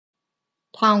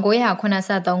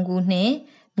1983ခုနှစ်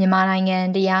မြန်မာနိုင်ငံ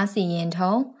တရားစီရင်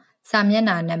ထုံးစာမျက်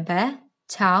နှာနံပါတ်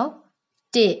6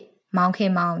 1မောင်ခ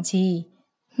င်မောင်ကြီး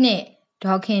2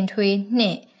ဒေါခင်ထွေး2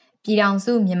ပြည်ထောင်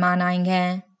စုမြန်မာနိုင်ငံ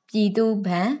ပြည်သူ့ဘ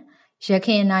ဏ်ရ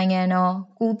ခိုင်နိုင်ငံတော်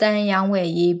ကူးတန်းရောင်းဝယ်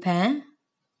ရေးဘဏ်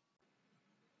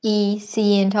ဤစီ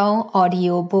ရင်ထုံး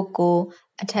audio book ကို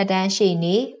အထက်တန်းရှေ့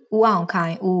နေဦးအောင်ခို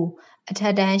င်ဦးအထ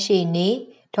က်တန်းရှေ့နေ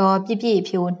ဒေါ်ပြည့်ပြည့်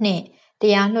ဖြိုးနှင့်တ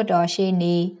ရားလွှတ်တော်ရှေ့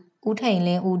နေဦးထိန်လ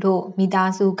င်းဦးတို့မိ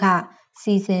သားစုက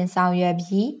စီစဉ်ဆောင်ရွက်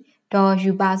ပြီးဒေါ်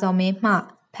ယူပါစောမင်းမှ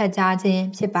ဖတ်ကြားခြင်း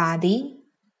ဖြစ်ပါသည်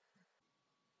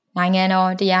နိုင်ငံ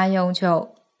တော်တရားရုံးချုပ်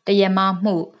တရားမ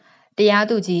မှုတရား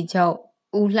သူကြီးချုပ်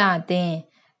ဦးလှသင်း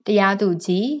တရားသူ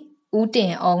ကြီးဦးတ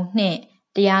င်အောင်နှင့်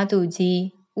တရားသူကြီး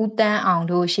ဦးတန်းအောင်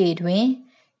တို့ရှေ့တွင်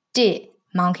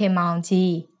1မောင်ခင်မောင်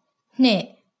ကြီး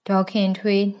2ဒေါခင်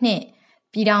ထွေး2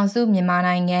ပြည်ထောင်စုမြန်မာ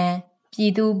နိုင်ငံပြ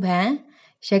ည်သူ့ဘဏ်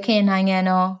ရခိုင်နိုင်ငံ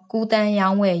တော်ကူးတန်းရော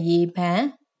င်းဝယ်ရေးဘဏ်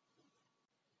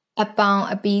အပေါင်း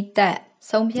အပီးသက်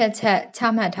ဆုံးဖြတ်ချက်ချ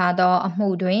မှတ်ထားသောအမှု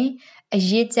တွင်အ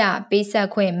ရစ်ကျပေးဆက်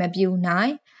ခွင့်မပြုနို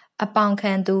င်အပေါင်း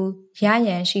ခံသူရရ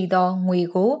န်ရှိသောငွေ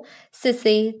ကိုစစ်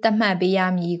ဆေးသတ်မှတ်ပေးရ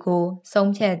မည်ကို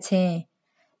ဆုံးဖြတ်ခြင်း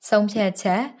ဆုံးဖြတ်ချ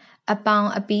က်အပေါင်း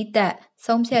အပီးသက်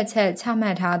ဆုံးဖြတ်ချက်ချမှ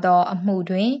တ်ထားသောအမှု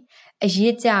တွင်အရ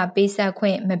စ်ကျပေးဆက်ခွ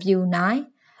င့်မပြုနိုင်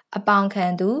အပေါင်းခံ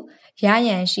သူရရ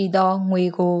န်ရှိသောငွေ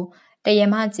ကိုတ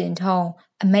ရားမကျင့်ထုံး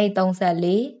အမိန့်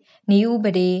34နည်းဥပ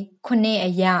ဒေ9အ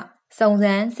ရစုံစ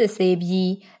မ်းစစ်ဆေး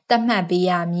ပြီးသတ်မှတ်ပေး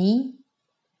ရမည်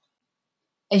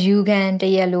အယူခံတ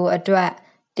ရားလိုအတွက်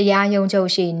တရားရုံးချုပ်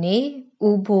ရှေ့နေ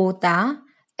ဦးဘိုးသာ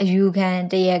အယူခံ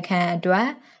တရားခံအတွက်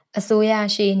အစိုးရ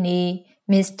ရှေ့နေ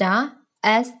မစ္စတာ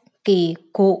S.K.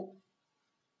 ကို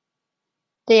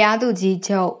တရားသူကြီး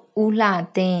ချုပ်ဦးလှ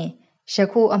သင်းယ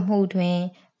ခုအမှုတွင်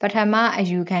ပထမအ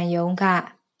ယူခံရုံးက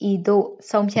ဤသို့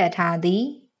ဆုံးဖြတ်ထားသည်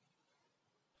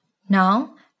Now,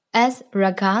 as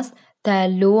regards the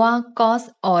lower court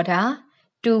order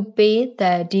to pay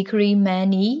the decree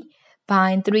money by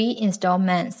 3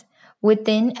 installments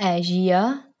within a year,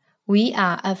 we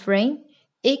are afraid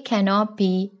it cannot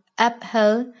be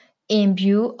upheld in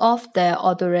view of the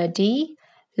authority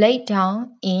laid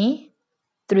down in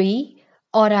 3.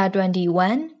 Order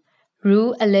 21,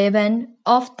 Rule 11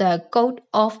 of the Code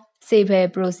of Civil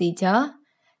Procedure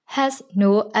has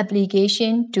no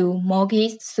application to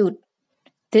mortgage suit.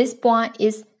 This point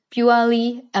is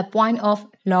purely a point of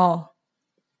law.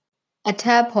 အထ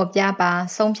က်ဖော်ပြပါ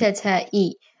ဆုံးဖြတ်ချက်ဤ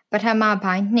ပထမ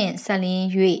ပိုင်းနှင့်ဆက်လျင်း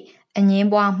၍အငြင်း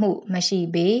ပွားမှုမရှိ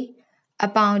ပေအ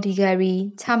ပေါင်းဒီဂရီ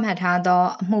ချမှတ်ထားသော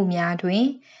အမှုများတွင်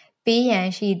ပေးရန်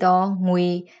ရှိသောငွေ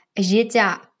အရစ်ကျ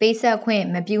ပေးဆက်ခွင့်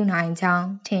မပြုနိုင်ကြောင်း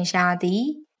ထင်ရှားသည်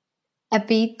အ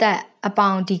ပိသက်အပေါ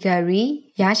င်းဒီဂရီ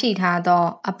ရရှိထားသော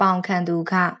အပေါင်းခံသူ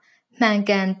ကမှန်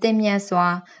ကန်သင့်မြတ်စွာ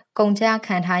ကုန်ကျ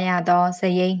ခံထားရသောစ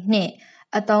ရိတ်နှင့်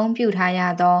အသုံးပြုထားရ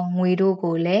သောငွေတို့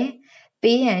ကိုလည်း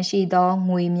ပေးရန်ရှိသော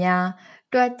ငွေများ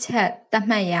တွက်ချက်သတ်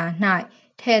မှတ်ရာ၌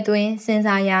ထည့်သွင်းစဉ်း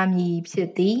စားရမည်ဖြစ်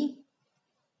သည်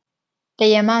တ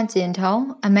ရားမကျင့်ထုံး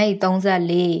အမိန့်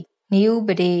34နည်းဥပ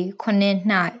ဒေ9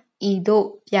၌ဤသို့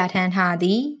ပြဋ္ဌာန်းထားသ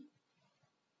ည်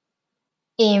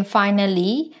In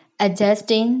finally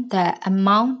adjusting the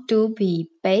amount to be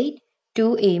paid to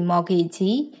a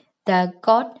mortgagee, the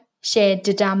court shall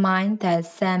determine the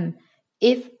sum,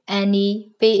 if any,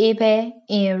 payable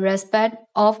in respect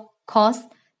of costs,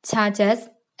 charges,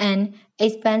 and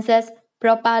expenses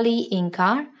properly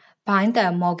incurred by the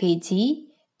mortgagee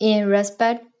in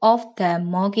respect of the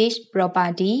mortgage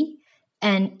property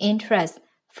and interest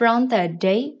from the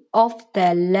date of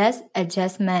the last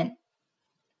adjustment.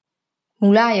 မူ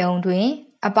လရုံးတွင်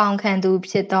အပေါင်းခံသူ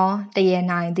ဖြစ်သောတရား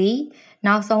နိုင်သည်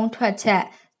နောက်ဆုံးထွက်ချက်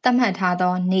သတ်မှတ်ထား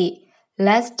သောနေ့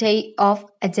last date of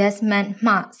adjustment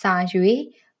မှစ၍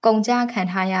ကုန်ကျခံ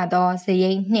ထားရသောစ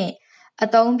ရိတ်နှင့်အ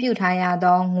သုံးပြုထားရ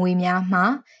သောငွေများမှ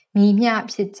မည်မျှ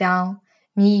ဖြစ်ကြောင်း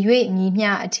မည်၍မည်မျှ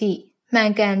အထိမှ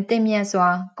န်ကန်သင့်မြတ်စွာ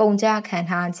ကုန်ကျခံ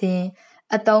ထားခြင်း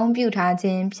အသုံးပြုထားခြ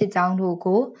င်းဖြစ်ကြောင်းတို့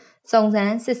ကိုစုံစ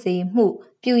မ်းစစ်ဆေးမှု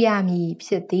ပြုရမည်ဖြ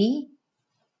စ်သည်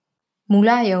မူလ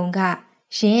ရုံးက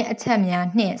ရင်းအချက်များ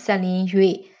နှင့်ဆက်လျင်း၍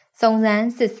စုံစမ်း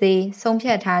စစ်ဆေးဆုံးဖြ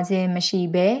တ်ထားခြင်းမရှိ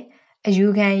ဘဲအယူ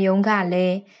ခံရုံးကလ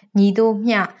ည်းညီတို့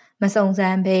မျှမစုံစ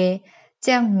မ်းဘဲကျ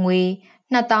ပ်ငွေ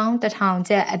2100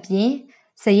ကျပ်အပြင်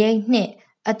စရိတ်နှင့်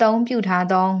အသုံးပြုထား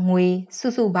သောငွေစု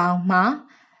စုပေါင်းမှာ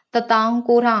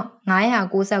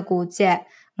19599ကျပ်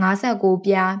59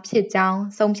ပြားဖြစ်ကြောင်း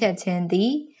ဆုံးဖြတ်ခြင်းသ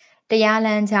ည်တရားလ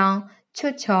မ်းကြောင်းချွ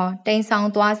တ်ချော်တိမ်းဆောင်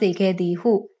သွားစေခဲ့သည်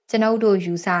ဟုကျွန်ုပ်တို့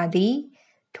ယူဆသည်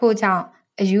ထို့ကြောင့်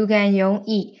အယူခံရုံး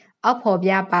၏အောက်ဖော်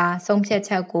ပြပါဆုံးဖြတ်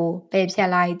ချက်ကိုပယ်ဖျက်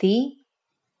လိုက်သည်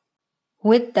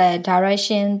With the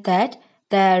direction that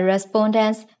the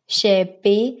respondents shall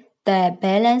pay the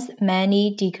balance money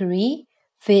decree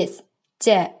with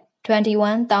Jet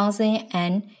 21,000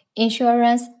 and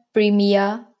insurance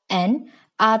premium and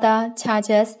other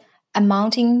charges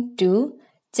amounting to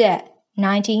Jet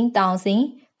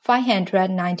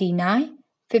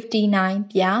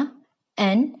 19,599.59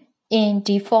 and in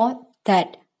default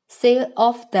that sale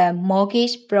of the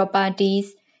mortgage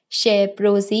properties shall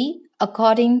proceed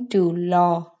according to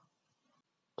law.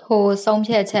 ထိုဆုံး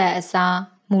ဖြတ်ချက်အစား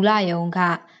မူလရုံးက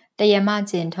တရားမ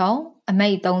ကျင့်ထုံးအမိ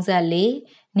န့်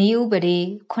34နည်းဥပဒေ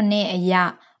9အရ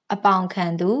အပေါင်ခံ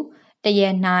သူတ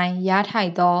ရားနိုင်ရထို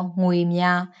က်သောငွေ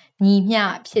များညီမျှ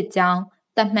ဖြစ်ကြောင်း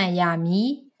သတ်မှတ်ရမ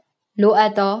ည်လိုအ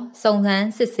ပ်သောစုံစမ်း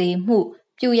စစ်ဆေးမှု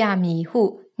ပြုရမည်ဟု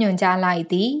ညွှန်ကြားလိုက်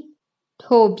သည်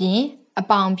ထို့ပြင်အ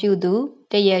ပေါင်ပြုသူ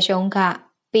တရားရှုံးက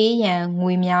ပေးရန်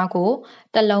ငွေများကို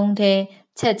တစ်လုံးတည်း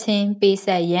ချက်ချင်းပေးဆ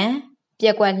က်ရန်ပျ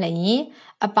က်ကွက်လျင်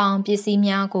အပေါင်ပစ္စည်း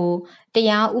များကိုတ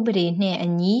ရားဥပဒေနှင့်အ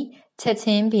ညီချက်ချ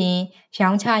င်းပင်ရော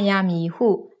င်းချရမည်ဟု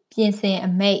ပြင်ဆင်အ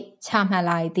မိန့်ချမှတ်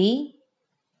လိုက်သည်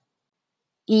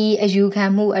ဤအယူခံ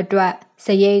မှုအတွက်စ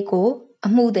ရိတ်ကိုအ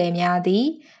မှုသည်များသည်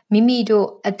မိမိတို့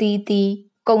အသီးသီး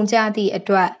ကုန်ကျသည့်အ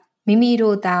တွက်မိမိ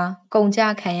တို့သာကုန်ကျ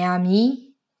ခံရမည်